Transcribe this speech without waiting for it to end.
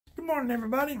morning,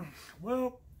 everybody.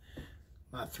 Well,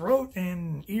 my throat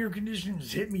and ear condition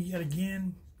has hit me yet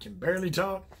again. Can barely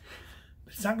talk.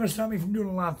 But it's not going to stop me from doing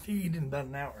a live feed in about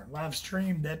an hour. Live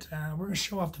stream that we're going to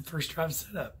show off the first drive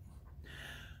setup.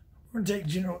 We're going to take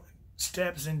general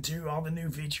steps into all the new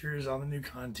features, all the new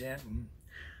content, and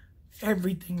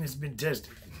everything that's been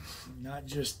tested. Not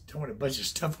just throwing a bunch of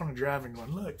stuff on a drive and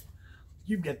going, look,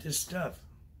 you've got this stuff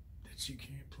that you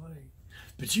can't play,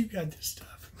 but you got this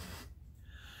stuff.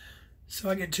 So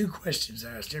I get two questions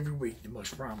asked every week, the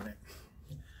most prominent.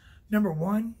 Number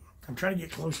one, I'm trying to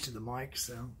get close to the mic,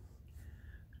 so.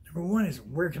 Number one is,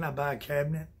 where can I buy a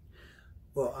cabinet?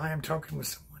 Well, I am talking with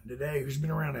someone today who's been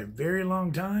around a very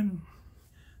long time,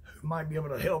 who might be able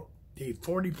to help the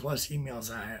 40 plus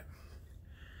emails I have.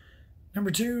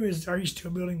 Number two is, are you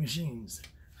still building machines?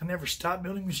 I never stopped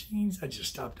building machines. I just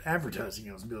stopped advertising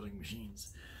I was building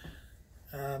machines.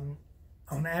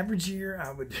 On average year,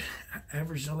 I would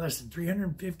average no less than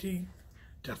 350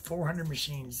 to 400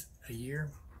 machines a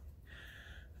year.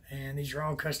 And these are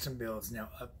all custom builds. Now,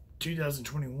 up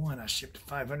 2021, I shipped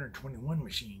 521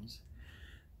 machines.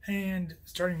 And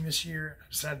starting this year, I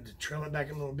decided to trail it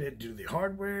back a little bit due to the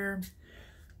hardware,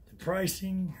 the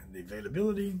pricing, the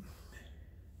availability.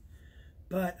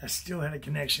 But I still had a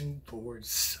connection for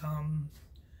some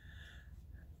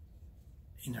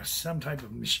type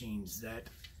of machines that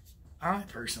I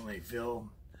personally feel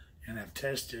and have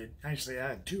tested. Actually, I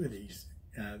have two of these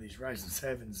Ryzen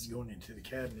 7s going into the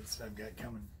cabinets I've got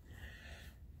coming.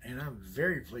 And I'm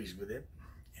very pleased with it.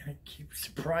 And it keeps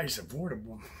the price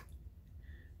affordable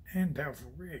and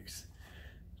powerful rigs.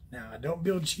 Now, I don't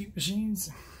build cheap machines.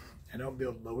 I don't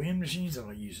build low-end machines. I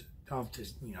don't use I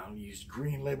use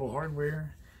green label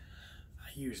hardware. I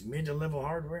use mid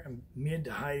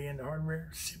to high-end hardware,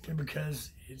 simply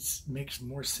because it makes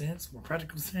more sense, more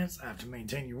practical sense. I have to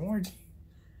maintain your warranty.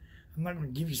 I'm not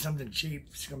going to give you something cheap.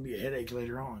 It's going to be a headache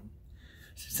later on.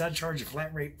 Since I charge a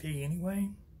flat rate fee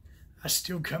anyway, I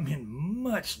still come in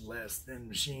much less than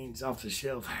machines off the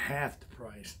shelf, half the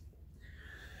price.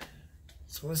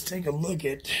 So let's take a look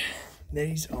at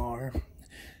these. I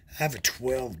have a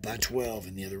 12 by 12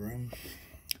 in the other room.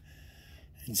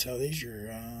 And so these are,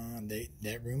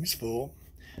 that room is full.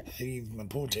 I have my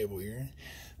pool table here.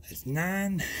 That's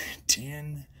 9,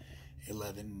 10,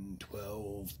 11,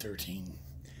 12, 13.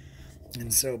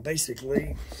 And so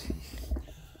basically,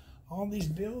 all these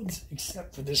builds,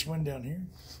 except for this one down here,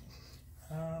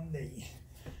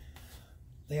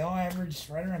 they all averaged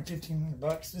right around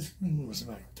 $1,500. This one was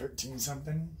about 13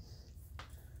 something.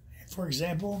 For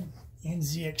example,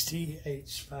 NZXT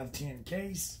H510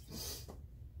 case.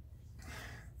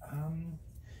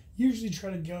 Usually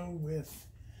try to go with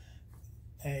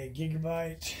a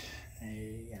Gigabyte,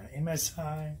 a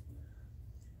MSI,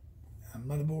 a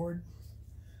motherboard,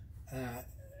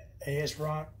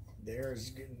 ASRock.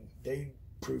 They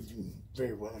proved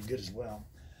very well, good as well.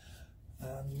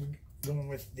 Going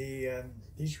with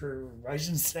these were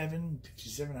Ryzen 7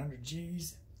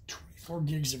 5700Gs, 24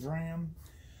 gigs of RAM.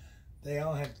 They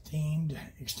all have themed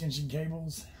extension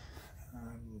cables,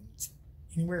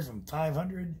 anywhere from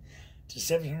 500 to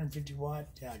 750 watt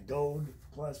gold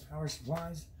plus power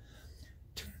supplies,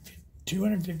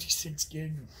 256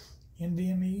 gig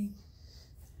NVMe,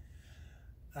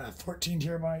 14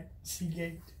 terabyte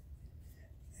Seagate,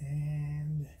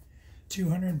 and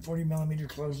 240 millimeter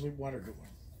closed loop water cooler.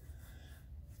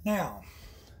 Now,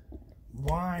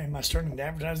 why am I starting to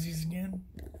advertise these again?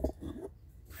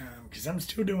 Because I'm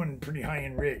still doing pretty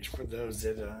high-end rigs for those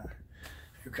that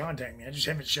who contact me. I just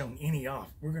haven't shown any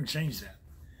off. We're going to change that.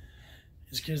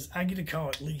 It's because I get a call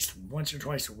at least once or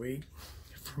twice a week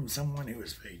from someone who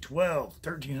has paid $1,200,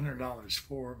 $1,300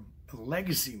 for a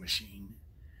legacy machine,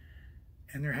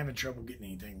 and they're having trouble getting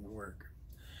anything to work.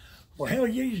 Well, hell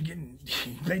yeah, you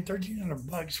paid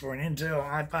 $1,300 for an Intel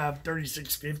i5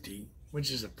 3650, which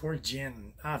is a 4th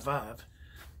gen i5.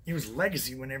 It was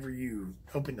legacy whenever you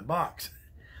opened the box.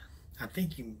 I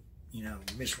think you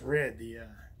misread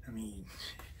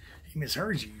he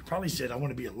misheard you. You probably said, I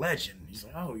want to be a legend. He's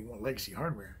like, oh, you want legacy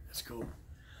hardware? That's cool.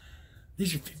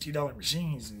 These are $50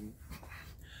 machines, and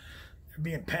they're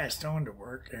being passed on to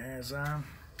work as, $1,200,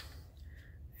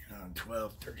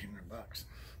 $1,300.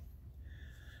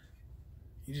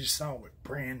 You just saw what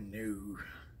brand new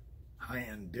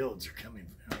high-end builds are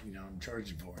coming, I'm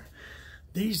charging for.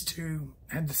 These two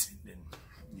had the sending.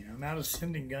 I'm out of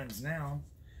sending guns now,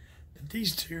 but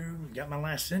these two got my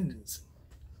last sendings.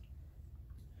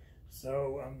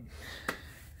 So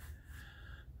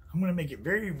I'm going to make it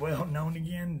very well known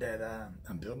again that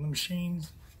I'm building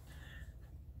machines.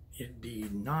 It'd be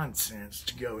nonsense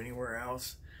to go anywhere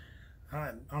else.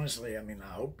 Honestly, I mean,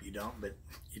 I hope you don't, but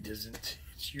it doesn't.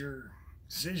 It's your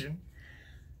decision.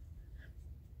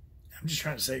 I'm just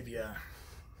trying to save you,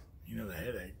 the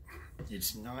headache.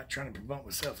 It's not trying to promote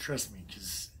myself, trust me,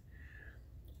 because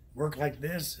work like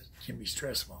this can be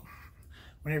stressful.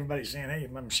 When everybody's saying, hey,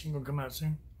 my machine gonna come out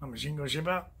soon? My machine gonna ship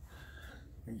out?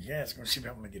 Yeah, it's gonna ship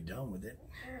out when I get done with it.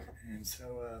 And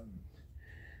so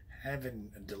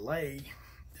having a delay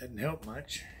doesn't help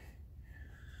much.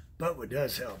 But what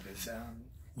does help is,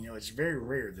 it's very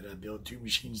rare that I build two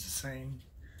machines the same.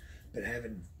 But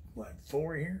having,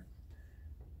 4 here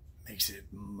makes it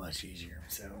much easier.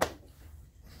 So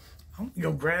I'm gonna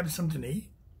go grab something to eat.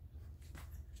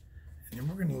 And then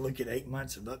we're gonna look at 8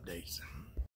 months of updates.